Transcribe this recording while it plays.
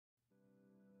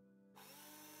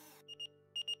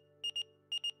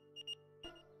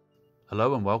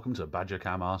Hello and welcome to Badger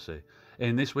Cam RC.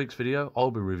 In this week's video,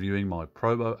 I'll be reviewing my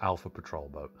Proboat Alpha patrol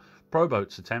boat.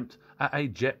 Proboat's attempt at a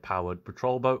jet-powered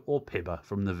patrol boat, or Pibber,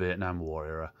 from the Vietnam War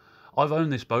era. I've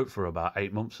owned this boat for about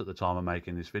 8 months at the time of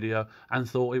making this video and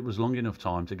thought it was long enough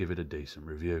time to give it a decent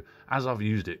review, as I've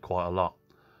used it quite a lot.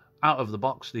 Out of the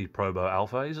box, the Proboat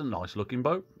Alpha is a nice looking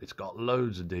boat. It's got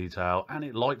loads of detail and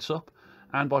it lights up,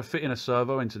 and by fitting a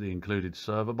servo into the included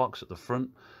servo box at the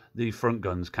front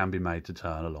guns can be made to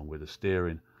turn along with the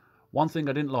steering. One thing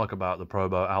I didn't like about the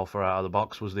Proboat Alpha out of the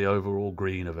box was the overall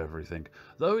green of everything.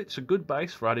 Though it's a good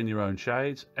base for adding your own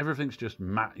shades, everything's just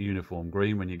matte uniform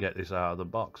green when you get this out of the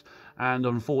box, and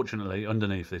unfortunately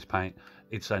underneath this paint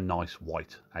it's a nice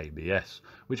white ABS,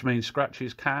 which means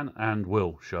scratches can and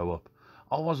will show up.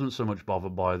 I wasn't so much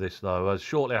bothered by this though, as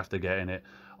shortly after getting it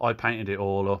I painted it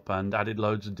all up and added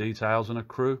loads of details and a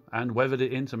crew and weathered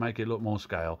it in to make it look more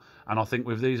scale, and I think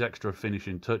with these extra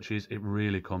finishing touches it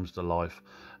really comes to life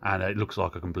and it looks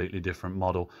like a completely different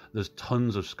model. There's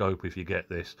tons of scope if you get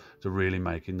this to really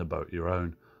making the boat your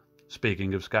own.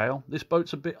 Speaking of scale, this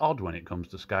boat's a bit odd when it comes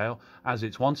to scale, as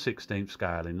it's 1/16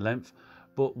 scale in length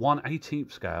but 1/18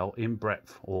 scale in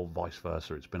breadth, or vice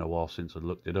versa. It's been a while since I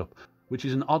looked it up, which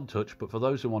is an odd touch, but for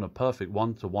those who want a perfect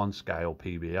 1:1 scale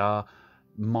P.B.R,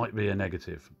 might be a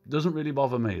negative. Doesn't really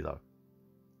bother me though.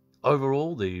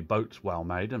 Overall, the boat's well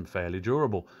made and fairly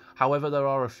durable. However, there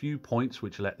are a few points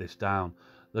which let this down.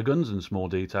 The guns and small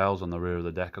details on the rear of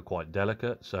the deck are quite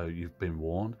delicate, so you've been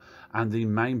warned, and the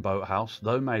main boathouse,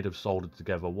 though made of soldered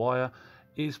together wire,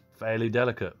 is fairly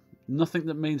delicate. Nothing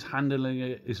that means handling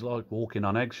it is like walking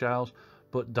on eggshells,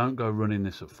 but don't go running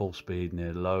this at full speed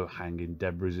near low hanging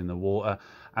debris in the water,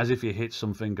 as if you hit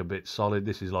something a bit solid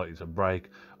this is likely to break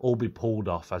or be pulled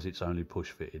off, as it's only push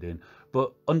fitted in.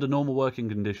 But under normal working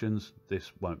conditions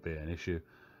this won't be an issue.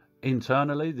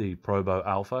 Internally, the Proboat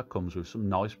Alpha comes with some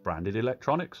nice branded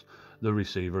electronics. The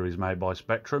receiver is made by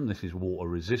Spectrum. This is water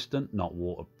resistant, not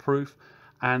waterproof,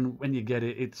 and when you get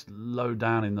it, it's low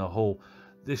down in the hull.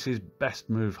 This is best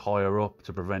moved higher up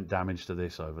to prevent damage to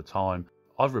this over time.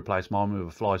 I've replaced mine with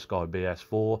a FlySky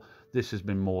BS4. This has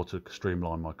been more to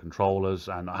streamline my controllers,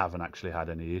 and I haven't actually had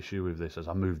any issue with this as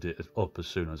I moved it up as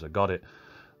soon as I got it.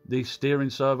 The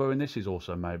steering servo in this is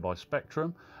also made by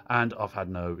Spectrum, and I've had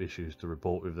no issues to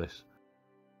report with this.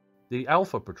 The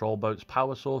Alpha patrol boat's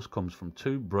power source comes from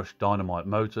 2 brushed dynamite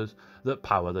motors that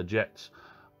power the jets.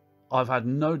 I've had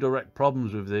no direct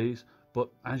problems with these, but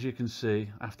as you can see,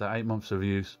 after 8 months of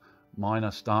use, mine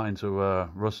are starting to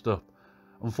rust up.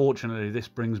 Unfortunately, this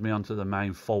brings me onto the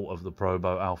main fault of the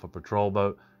Proboat Alpha patrol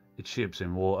boat. It ships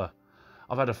in water.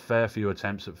 I've had a fair few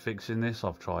attempts at fixing this.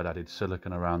 I've tried added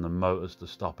silicone around the motors to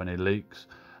stop any leaks,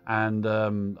 and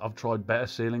I've tried better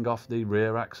sealing off the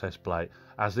rear access plate,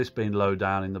 as this being low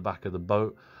down in the back of the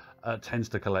boat tends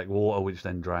to collect water, which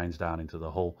then drains down into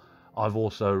the hull. I've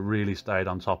also really stayed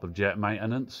on top of jet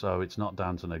maintenance, so it's not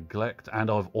down to neglect, and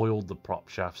I've oiled the prop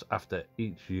shafts after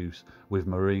each use with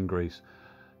marine grease.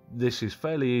 This is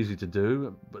fairly easy to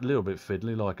do, but a little bit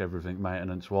fiddly like everything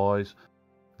maintenance wise,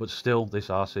 but still this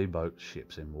RC boat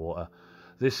ships in water.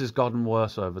 This has gotten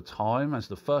worse over time, as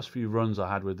the first few runs I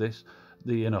had with this,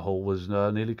 the inner hull was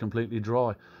nearly completely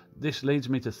dry. This leads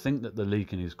me to think that the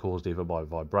leaking is caused either by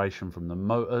vibration from the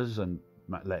motors and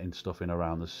letting stuff in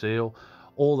around the seal,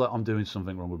 or that I'm doing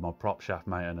something wrong with my prop shaft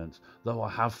maintenance, though I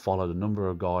have followed a number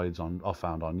of guides I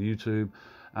found on YouTube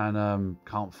and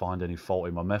can't find any fault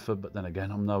in my method. But then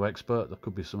again, I'm no expert. There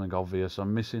could be something obvious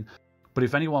I'm missing. But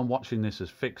if anyone watching this has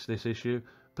fixed this issue,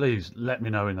 please let me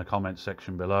know in the comments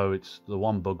section below. It's the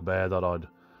one bugbear that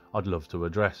I'd love to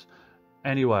address.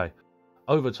 Anyway,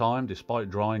 over time, despite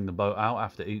drying the boat out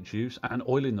after each use and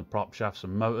oiling the prop shafts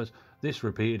and motors, this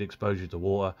repeated exposure to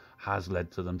water has led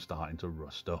to them starting to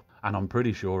rust up, and I'm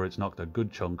pretty sure it's knocked a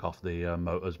good chunk off the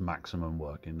motor's maximum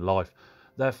working life.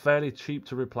 They're fairly cheap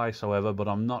to replace, however, but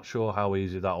I'm not sure how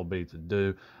easy that'll be to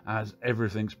do, as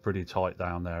everything's pretty tight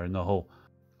down there in the hull.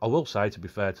 I will say, to be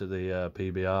fair to the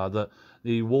P.B.R, that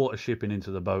the water shipping into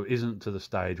the boat isn't to the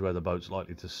stage where the boat's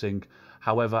likely to sink.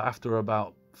 However, after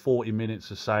about 40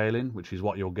 minutes of sailing, which is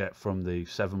what you'll get from the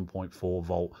 7.4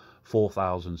 volt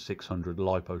 4600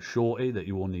 LiPo shorty that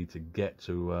you will need to get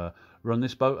to run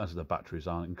this boat, as the batteries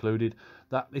aren't included,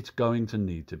 that it's going to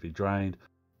need to be drained.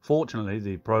 Fortunately,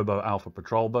 the Proboat Alpha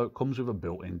patrol boat comes with a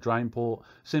built-in drain port.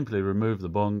 Simply remove the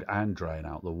bung and drain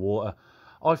out the water.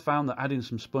 I've found that adding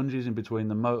some sponges in between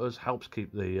the motors helps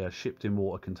keep the shipped in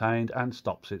water contained and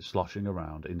stops it sloshing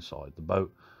around inside the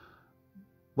boat.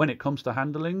 When it comes to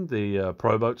handling, the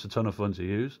Proboat's a ton of fun to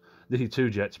use. The two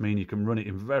jets mean you can run it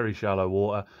in very shallow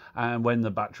water, and when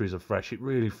the batteries are fresh, it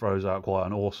really throws out quite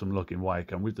an awesome looking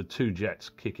wake, and with the two jets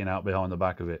kicking out behind the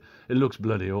back of it, it looks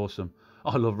bloody awesome.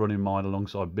 I love running mine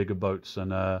alongside bigger boats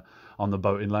and on the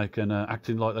boating lake and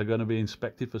acting like they're going to be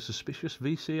inspected for suspicious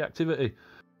VC activity.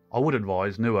 I would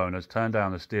advise new owners turn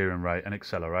down the steering rate and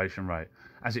acceleration rate,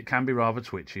 as it can be rather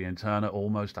twitchy and turn at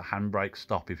almost a handbrake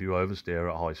stop if you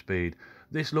oversteer at high speed.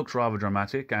 This looks rather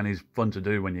dramatic and is fun to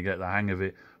do when you get the hang of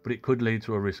it, but it could lead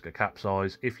to a risk of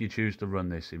capsize if you choose to run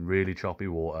this in really choppy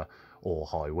water or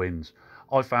high winds.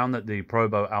 I found that the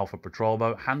Proboat Alpha Patrol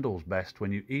Boat handles best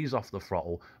when you ease off the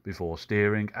throttle before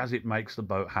steering, as it makes the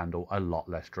boat handle a lot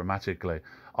less dramatically.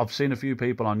 I've seen a few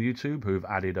people on YouTube who've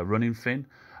added a running fin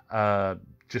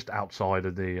just outside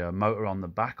of the motor on the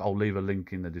back. I'll leave a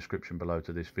link in the description below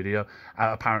to this video.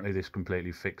 Apparently this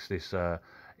completely fixed this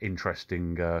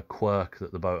interesting quirk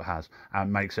that the boat has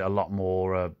and makes it a lot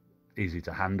more easy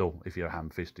to handle if you're a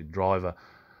ham-fisted driver.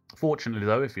 Fortunately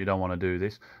though, if you don't want to do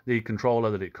this, the controller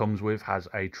that it comes with has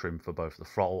a trim for both the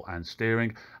throttle and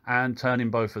steering, and turning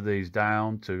both of these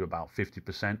down to about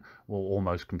 50% will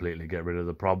almost completely get rid of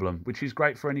the problem, which is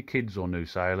great for any kids or new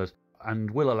sailors,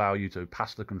 and will allow you to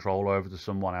pass the controller over to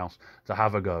someone else to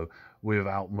have a go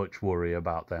without much worry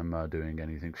about them doing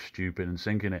anything stupid and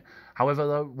sinking it. However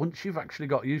though, once you've actually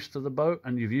got used to the boat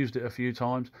and you've used it a few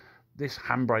times, this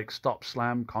handbrake stop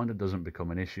slam kind of doesn't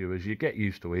become an issue, as you get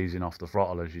used to easing off the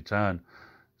throttle as you turn.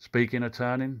 Speaking of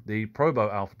turning, the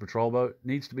Proboat Alpha Patrol Boat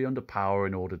needs to be under power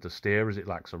in order to steer, as it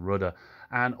lacks a rudder,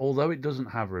 and although it doesn't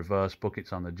have reverse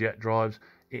buckets on the jet drives,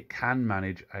 it can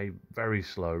manage a very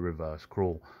slow reverse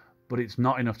crawl. But it's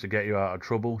not enough to get you out of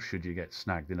trouble should you get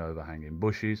snagged in overhanging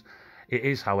bushes. It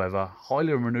is, however,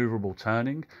 highly manoeuvrable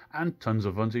turning and tons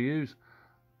of fun to use.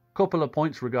 Couple of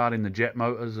points regarding the jet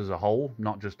motors as a whole,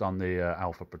 not just on the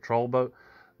Alpha Patrol Boat.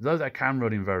 Though they can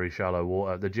run in very shallow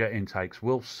water, the jet intakes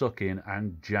will suck in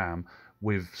and jam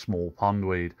with small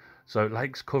pondweed. So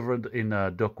lakes covered in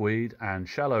duckweed and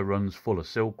shallow runs full of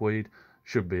silkweed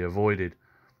should be avoided.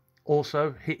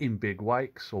 Also, hitting big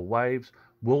wakes or waves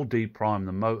will deprime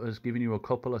the motors, giving you a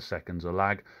couple of seconds of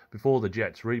lag before the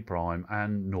jets reprime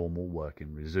and normal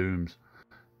working resumes.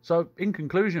 So, in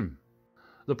conclusion,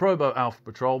 the Proboat Alpha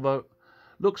Patrol Boat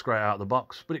looks great out of the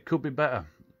box, but it could be better.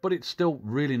 But it's still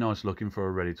really nice looking for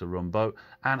a ready-to-run boat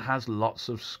and has lots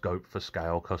of scope for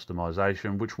scale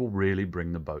customization, which will really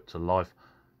bring the boat to life.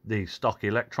 The stock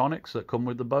electronics that come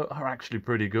with the boat are actually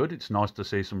pretty good. It's nice to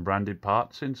see some branded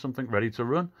parts in something ready to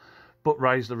run. But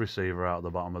raise the receiver out of the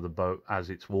bottom of the boat,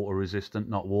 as it's water resistant,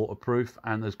 not waterproof,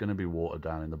 and there's going to be water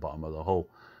down in the bottom of the hull.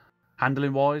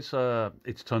 Handling wise,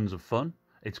 it's tons of fun.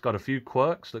 It's got a few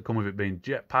quirks that come with it being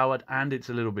jet powered, and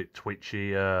it's a little bit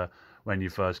twitchy when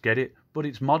you first get it, but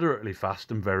it's moderately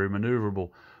fast and very manoeuvrable.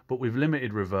 But with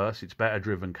limited reverse, it's better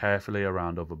driven carefully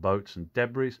around other boats and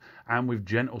debris, and with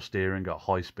gentle steering at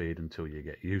high speed until you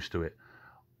get used to it.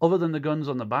 Other than the guns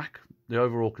on the back, the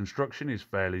overall construction is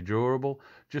fairly durable.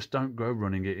 Just don't go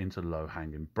running it into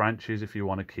low-hanging branches if you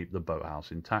want to keep the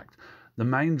boathouse intact. The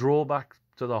main drawback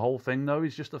to the whole thing though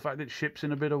is just the fact it ships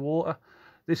in a bit of water.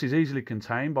 This is easily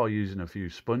contained by using a few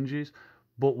sponges,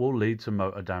 but will lead to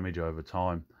motor damage over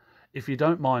time. If you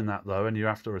don't mind that though, and you're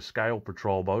after a scale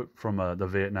patrol boat from the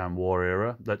Vietnam War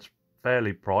era that's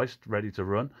fairly priced, ready to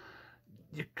run,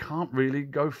 you can't really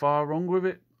go far wrong with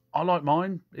it. I like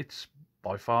mine. It's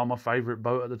by far my favourite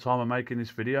boat at the time of making this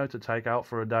video to take out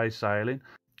for a day's sailing.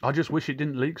 I just wish it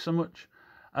didn't leak so much.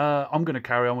 I'm going to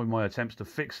carry on with my attempts to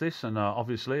fix this, and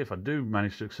obviously if I do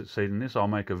manage to succeed in this, I'll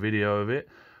make a video of it.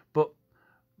 But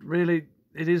really,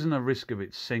 it isn't a risk of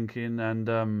it sinking, and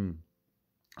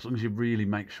as long as you really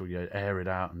make sure you air it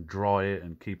out and dry it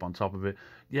and keep on top of it.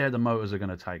 Yeah, the motors are going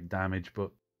to take damage,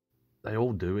 but they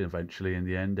all do eventually in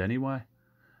the end anyway.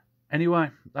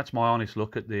 Anyway, that's my honest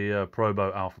look at the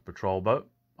Proboat Alpha Patrol Boat.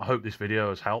 I hope this video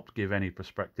has helped give any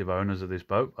prospective owners of this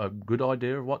boat a good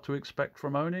idea of what to expect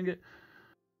from owning it.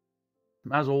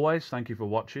 As always, thank you for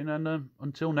watching, and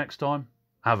until next time,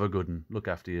 have a good one. Look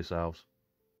after yourselves.